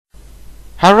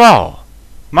Hello,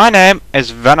 my name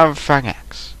is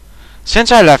VENOMFANGX.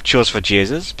 Since I left Choose for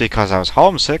Jesus because I was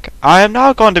homesick, I am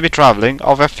now going to be traveling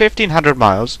over 1500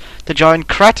 miles to join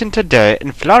Cretin today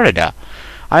in Florida.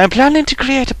 I am planning to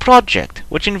create a project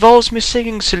which involves me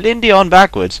singing Celine Dion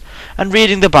backwards and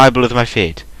reading the Bible with my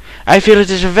feet. I feel it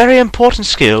is a very important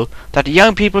skill that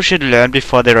young people should learn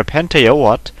before they repent to your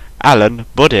what, Alan,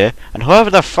 Buddy, and whoever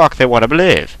the fuck they want to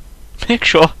believe. Make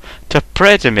sure to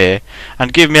pray to me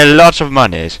and give me a lot of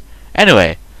monies.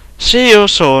 Anyway, see you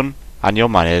soon on your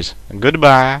monies.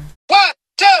 Goodbye.